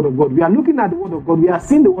actually the word of God. We are looking at the word of God. We are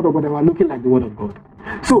seeing the word of God, and we are looking like the word of God.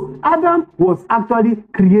 So Adam was actually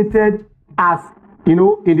created as, in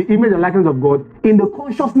the image and likeness of God, in the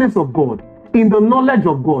consciousness of God, in the knowledge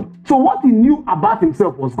of God. So what he knew about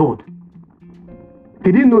himself was God.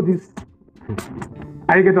 He didn't know this.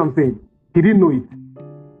 Are you getting what I'm saying? He didn't know it.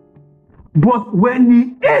 But when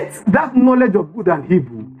he ate that knowledge of good and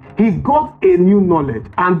evil, he got a new knowledge.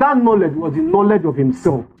 And that knowledge was the knowledge of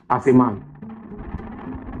himself as a man.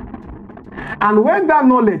 And when that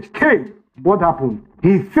knowledge came, what happened?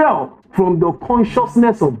 He fell from the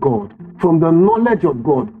consciousness of God, from the knowledge of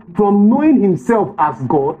God, from knowing himself as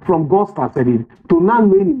God, from God's perspective, to now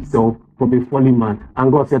knowing himself from a fallen man.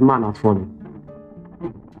 And God said, man has fallen.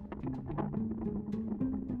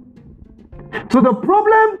 So the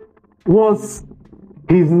problem was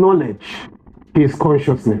his knowledge, his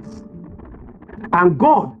consciousness. And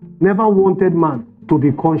God never wanted man to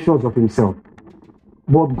be conscious of himself.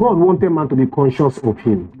 But God wanted man to be conscious of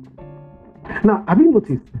him. Now, have you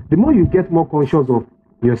noticed, the more you get more conscious of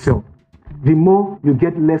yourself, the more you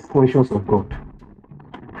get less conscious of God.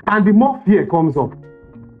 And the more fear comes up.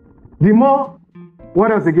 The more,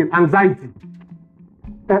 what else again? Anxiety.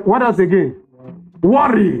 What else again?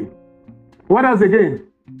 Worry. What else again?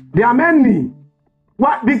 There are many.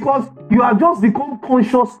 Why? Because you have just become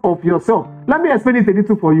conscious of yourself. Let me explain it a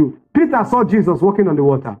little for you. Peter saw Jesus walking on the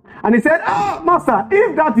water. And he said, Master,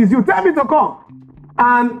 if that is you, tell me to come.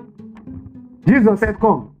 And Jesus said,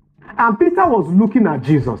 come. And Peter was looking at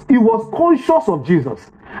Jesus. He was conscious of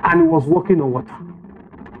Jesus. And he was walking on water.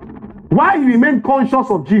 Why he remained conscious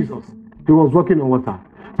of Jesus? He was walking on water.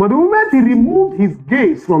 But the moment he removed his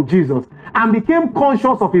gaze from Jesus and became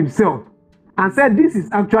conscious of himself, and said, this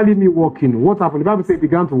is actually me walking. What happened? The Bible says he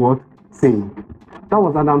began to what? Sing. That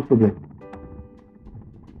was Adam's problem.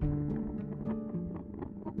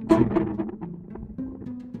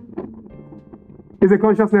 It's a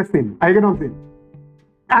consciousness thing. Are you getting what I'm saying?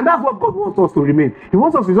 And that's what God wants us to remain. He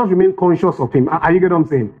wants us to just remain conscious of him. Are you getting what I'm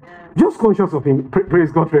saying? Just conscious of him.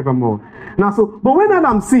 Praise God forevermore. Now, but when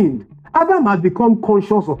Adam sinned, Adam has become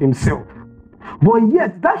conscious of himself. But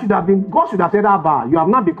yet, that should have been, God should have said, Abba, you have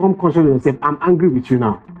not become conscious of yourself. I'm angry with you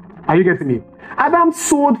now. Are you getting me? Adam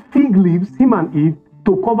sowed fig leaves, him and Eve,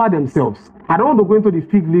 to cover themselves. I don't want to go into the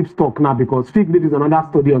fig leaves talk now because fig leaves is another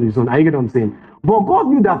study on its own. Are you getting what I'm saying? But God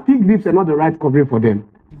knew that fig leaves are not the right covering for them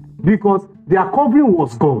because their covering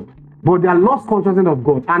was God. But they are lost consciousness of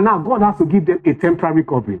God. And now God has to give them a temporary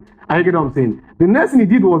covering. Are you getting what I'm saying? The next thing he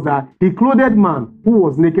did was that he clothed man who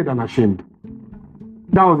was naked and ashamed.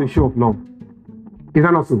 That was a show of love. Is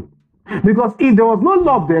that not so? Because if there was no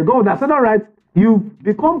love there, God would have said, all right, you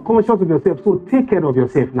become conscious of yourself, so take care of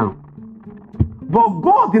yourself now. But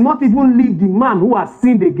God did not even leave the man who has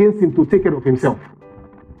sinned against him to take care of himself.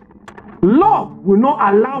 Love will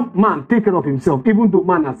not allow man to take care of himself, even though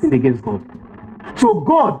man has sinned against God. So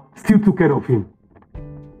God still took care of him.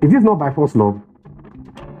 Is this not by force love?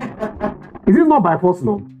 Is this not by force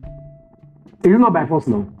love? Is it not by force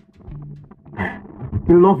love?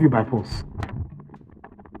 He loves you by force.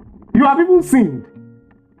 You have even sinned.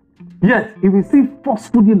 Yet, he will still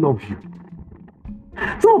forcefully love you.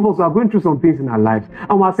 Some of us are going through some things in our lives,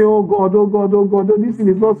 and we'll say, oh God, oh God, oh God, oh, this thing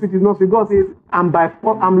is not sweet, it's not sweet. God says, I'm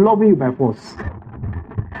loving you by force.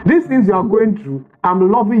 These things you are going through, I'm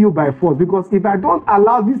loving you by force. Because if I don't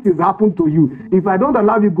allow these things to happen to you, if I don't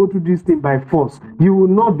allow you to go through this thing by force, you will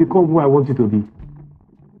not become who I want you to be.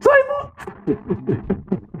 So,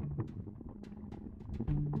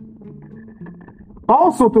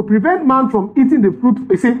 also, to prevent man from eating the fruit,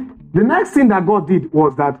 you see, the next thing that God did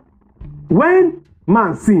was that when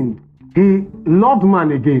man sinned, he loved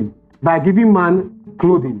man again by giving man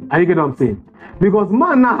clothing. Are you get what I'm saying? Because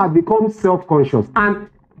man now has become self-conscious. And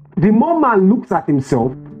the more man looks at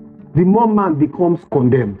himself, the more man becomes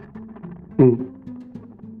condemned.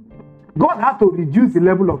 God had to reduce the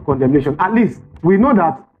level of condemnation. At least we know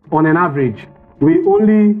that on an average, we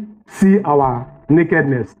only see our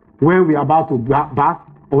nakedness when we are about to bath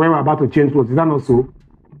or when we are about to change clothes. Is that not so?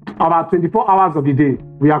 About 24 hours of the day,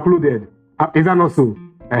 we are clothed. Is that not so?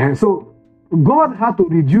 So God had to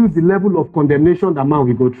reduce the level of condemnation that man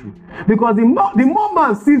will go through. Because the more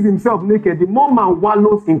man sees himself naked, the more man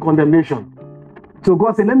wallows in condemnation. So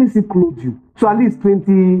God said, let me see clothe you. So at least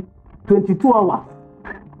 22 hours,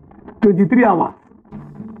 23 hours,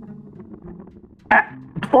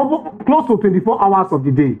 close to 24 hours of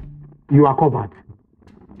the day, you are covered.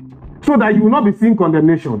 So that you will not be seeing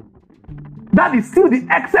condemnation. That is still the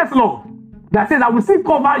excess love that says, I will still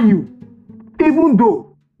cover you, even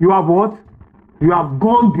though you have what? You have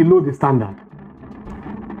gone below the standard.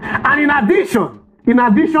 And in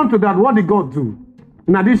addition to that, what did God do?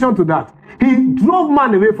 In addition to that, he drove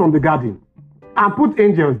man away from the garden and put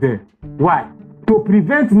angels there. Why? To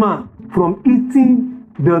prevent man from eating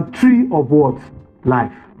the tree of what?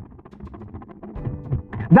 Life.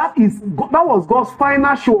 That was God's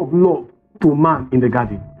final show of love to man in the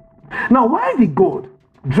garden. Now, why did God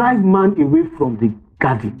drive man away from the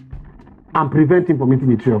garden and prevent him from eating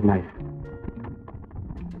the tree of life?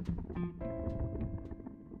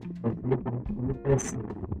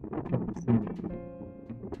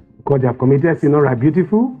 God, they have committed sin. All right,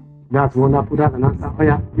 beautiful. That's wonderful. That's an answer. Oh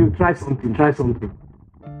yeah, you try something. Try something.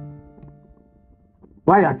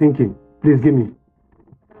 Why are you thinking? Please give me.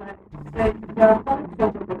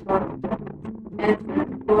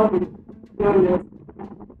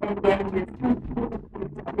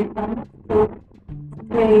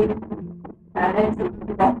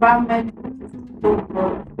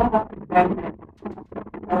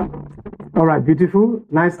 All right, beautiful.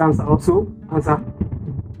 Nice answer. Also, answer.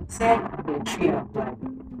 Said the tree of life.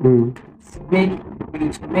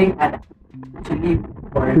 Make Adam to live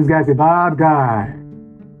forever. This guy's a bad guy.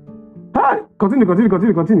 Hi, continue. Adam to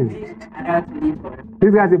live forever.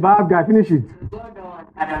 This guy's a bad guy. Finish it. God don't want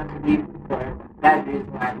Adam to live forever. That is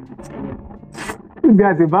why he's saying This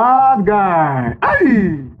guy's a bad guy.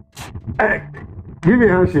 Hey, give me a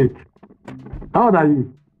handshake. How old are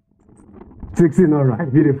you? 16. All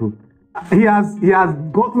right, beautiful. He has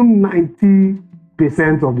gotten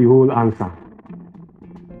 90% of the whole answer.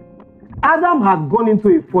 Adam had gone into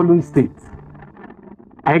a fallen state.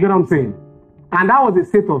 I get what I'm saying? And that was a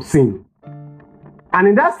state of sin. And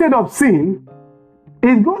in that state of sin,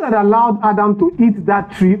 if God had allowed Adam to eat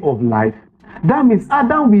that tree of life, that means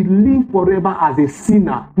Adam will live forever as a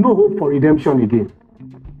sinner, no hope for redemption again.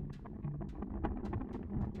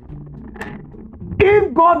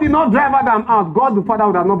 If God did not drive Adam out, God the Father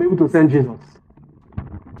would have not been able to send Jesus.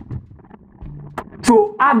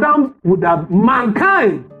 So mankind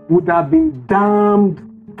would have been damned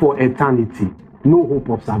for eternity. No hope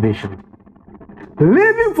of salvation.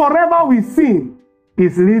 Living forever with sin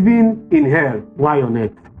is living in hell while on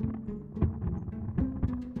earth.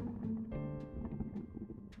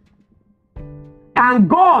 And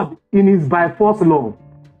God, in his by force love,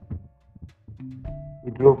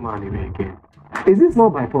 he drove man away again. Is this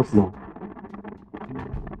not by force love?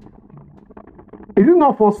 Is it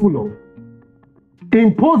not forceful love?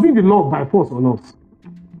 Imposing the love by force on us.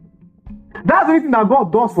 That's the thing that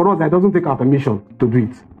God does for us that doesn't take our permission to do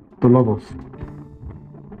it, to love us.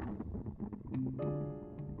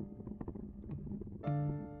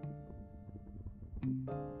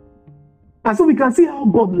 And so we can see how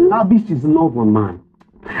God lavished his love on man.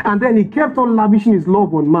 And then he kept on lavishing his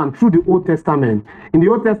love on man through the Old Testament. In the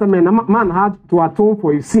Old Testament, man had to atone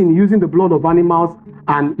for his sin using the blood of animals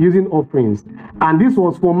and using offerings. And this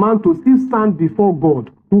was for man to still stand before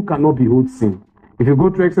God who cannot behold sin. If you go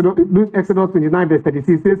to Exodus 29 verse 36,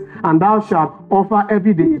 it says, and thou shalt offer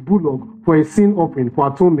every day a bullock for a sin offering,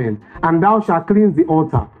 for atonement, and thou shalt cleanse the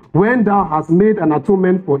altar, when thou hast made an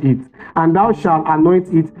atonement for it, and thou shalt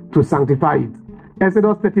anoint it to sanctify it.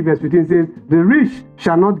 Exodus 30 verse 15 says, the rich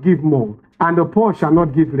shall not give more, and the poor shall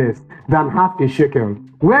not give less than half a shekel,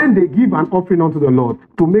 when they give an offering unto the Lord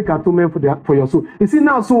to make atonement for your soul. You see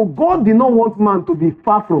now, so God did not want man to be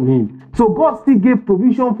far from him. So God still gave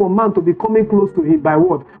provision for man to be coming close to him by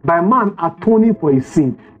what? By man atoning for his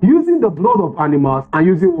sin, using the blood of animals and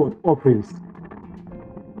using what? Offerings.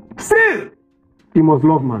 Still, he must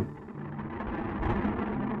love man.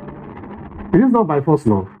 It is not by force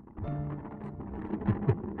love.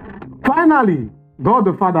 Finally, God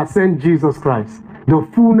the Father sent Jesus Christ, the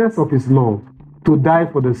fullness of his love, to die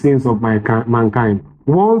for the sins of mankind,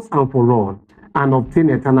 once and for all, and obtain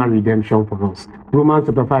eternal redemption for us. Romans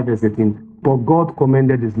chapter 5 verse 18. But God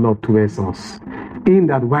commended his love towards us, in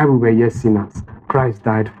that while we were yet sinners, Christ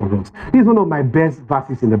died for us. This is one of my best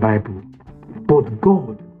verses in the Bible. But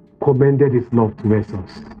God commended his love towards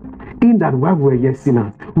us, in that while we were yet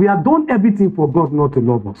sinners, we have done everything for God not to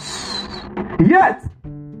love us. Yet,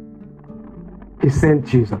 he sent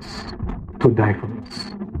Jesus to die for us.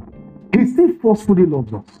 He still forcefully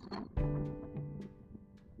loves us,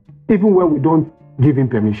 even when we don't give him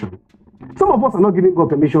permission. Some of us are not giving God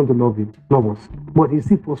permission to love us, but he's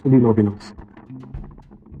still forcefully loving us.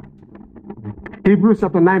 Hebrews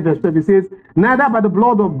chapter 9 verse 12 says, neither by the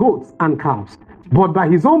blood of goats and calves, but by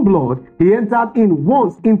his own blood he entered in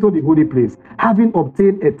once into the holy place, having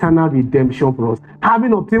obtained eternal redemption for us.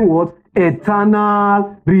 Having obtained what?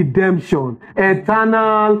 Eternal redemption.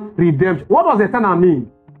 Eternal redemption. What does eternal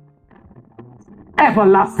mean?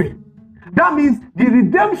 Everlasting. That means the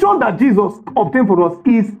redemption that Jesus obtained for us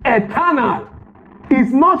is eternal.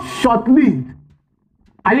 It's not short-lived.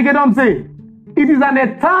 Are you getting what I'm saying? It is an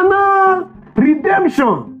eternal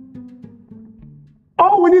redemption.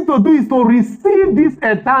 All we need to do is to receive this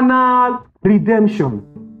eternal redemption.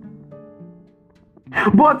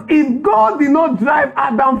 But if God did not drive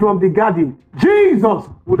Adam from the garden, Jesus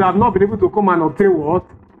would have not been able to come and obtain what?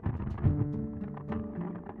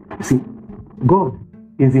 See, God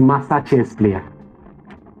is a master chess player.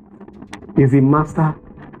 He's a master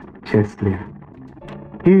chess player.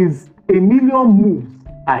 He's a million moves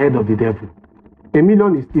ahead of the devil. A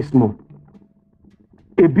million is too small.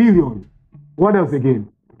 A billion. What else again?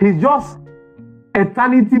 He's just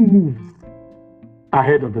eternity moves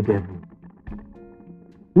ahead of the devil.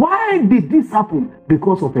 Why did this happen?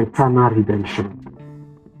 Because of eternal redemption.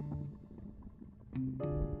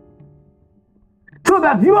 So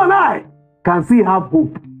that you and I can still have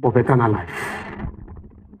hope of eternal life.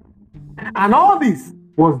 And all this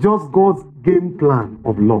was just God's game plan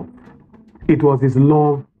of love. It was his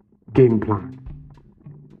love game plan.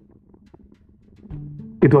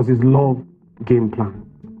 It was his love game plan.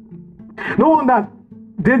 No wonder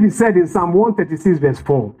David said in Psalm 136 verse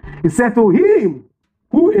 4, he said, to him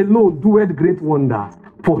who alone doeth great wonders,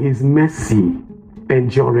 for his mercy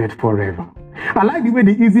endureth forever. I like the way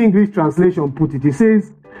the Easy English translation put it. It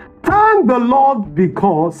says, thank the Lord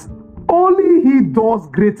because only he does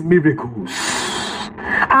great miracles,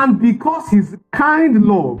 and because his kind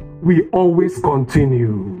love will always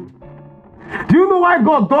continue. Do you know why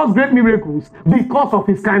God does great miracles? Because of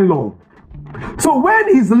his kind love. So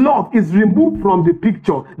when his love is removed from the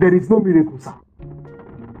picture, there is no miracle, sir.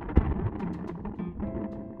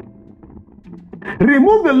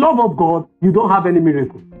 Remove the love of God, you don't have any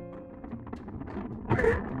miracle.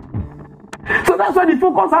 So that's why the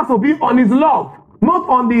focus has to be on his love, not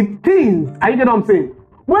on the things. Are you get what I'm saying?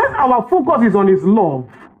 When our focus is on his love,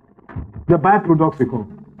 the byproducts will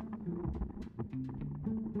come.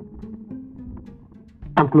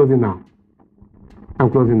 I'm closing now.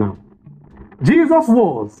 Jesus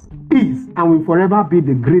was, is, and will forever be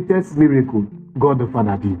the greatest miracle God the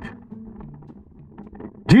Father did.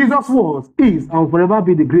 Jesus was, is, and will forever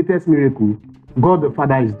be the greatest miracle God the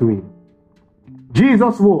Father is doing.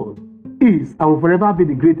 Jesus was, is, and will forever be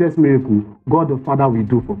the greatest miracle God the Father will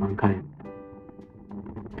do for mankind.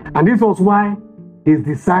 And this was why his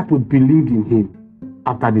disciples believed in him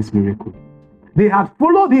after this miracle. They had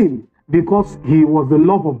followed him because he was the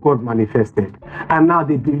love of God manifested, and now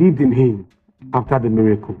they believed in him after the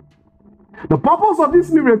miracle. The purpose of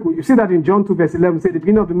this miracle, you see that in John 2 verse 11, said the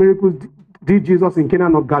beginning of the miracles did Jesus in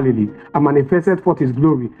Cana of Galilee and manifested forth his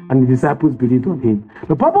glory, and the disciples believed on him.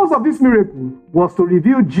 The purpose of this miracle was to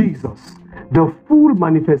reveal Jesus, the full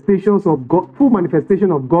manifestation of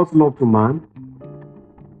God's love to man.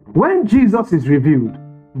 When Jesus is revealed,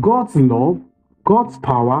 God's love, God's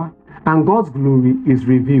power, and God's glory is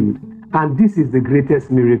revealed, and this is the greatest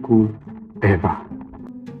miracle ever.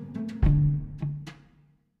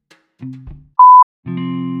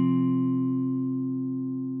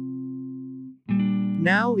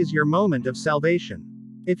 Now is your moment of salvation.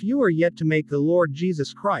 If you are yet to make the Lord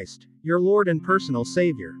Jesus Christ your Lord and personal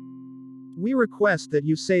Savior, we request that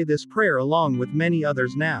you say this prayer along with many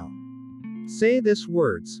others now. Say these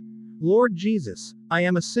words: Lord Jesus, I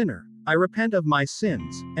am a sinner. I repent of my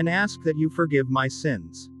sins, and ask that you forgive my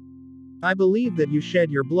sins. I believe that you shed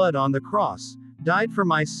your blood on the cross, died for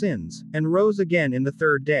my sins, and rose again in the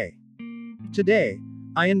third day. Today,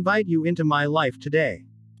 I invite you into my life today.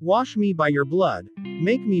 Wash me by your blood,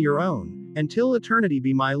 make me your own, until eternity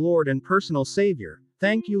be my Lord and personal Savior.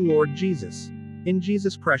 Thank you, Lord Jesus. In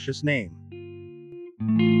Jesus' precious name.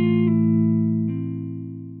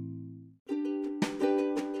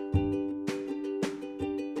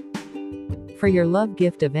 For your love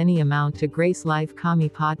gift of any amount to Grace Life Kami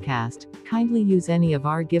Podcast, kindly use any of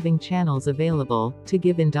our giving channels available to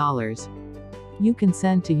give in dollars. You can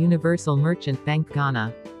send to Universal Merchant Bank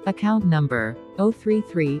Ghana. Account number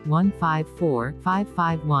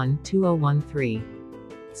 033-154-551-2013.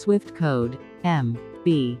 Swift code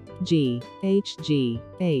MBGHGHAC.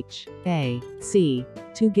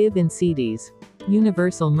 To give in cedis.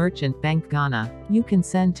 Universal Merchant Bank Ghana. You can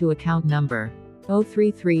send to account number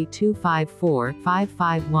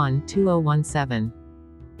 033-254-551-2017.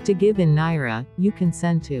 To give in Naira, you can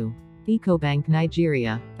send to Ecobank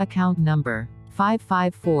Nigeria. Account number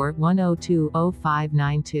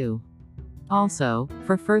 554-102-0592. Also,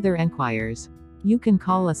 for further enquiries, you can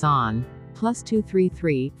call us on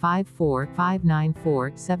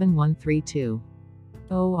 +233-54-594-7132.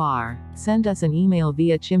 Or send us an email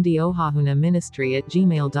via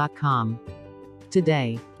chimdiohahunaministry@gmail.com.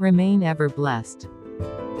 Today, remain ever blessed.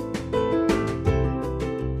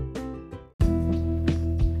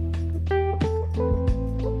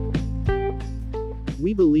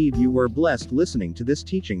 We believe you were blessed listening to this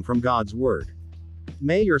teaching from God's Word.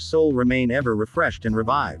 May your soul remain ever refreshed and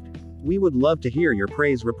revived. We would love to hear your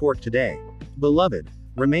praise report today. Beloved,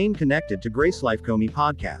 remain connected to Grace Life Kami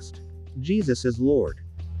Podcast. Jesus is Lord.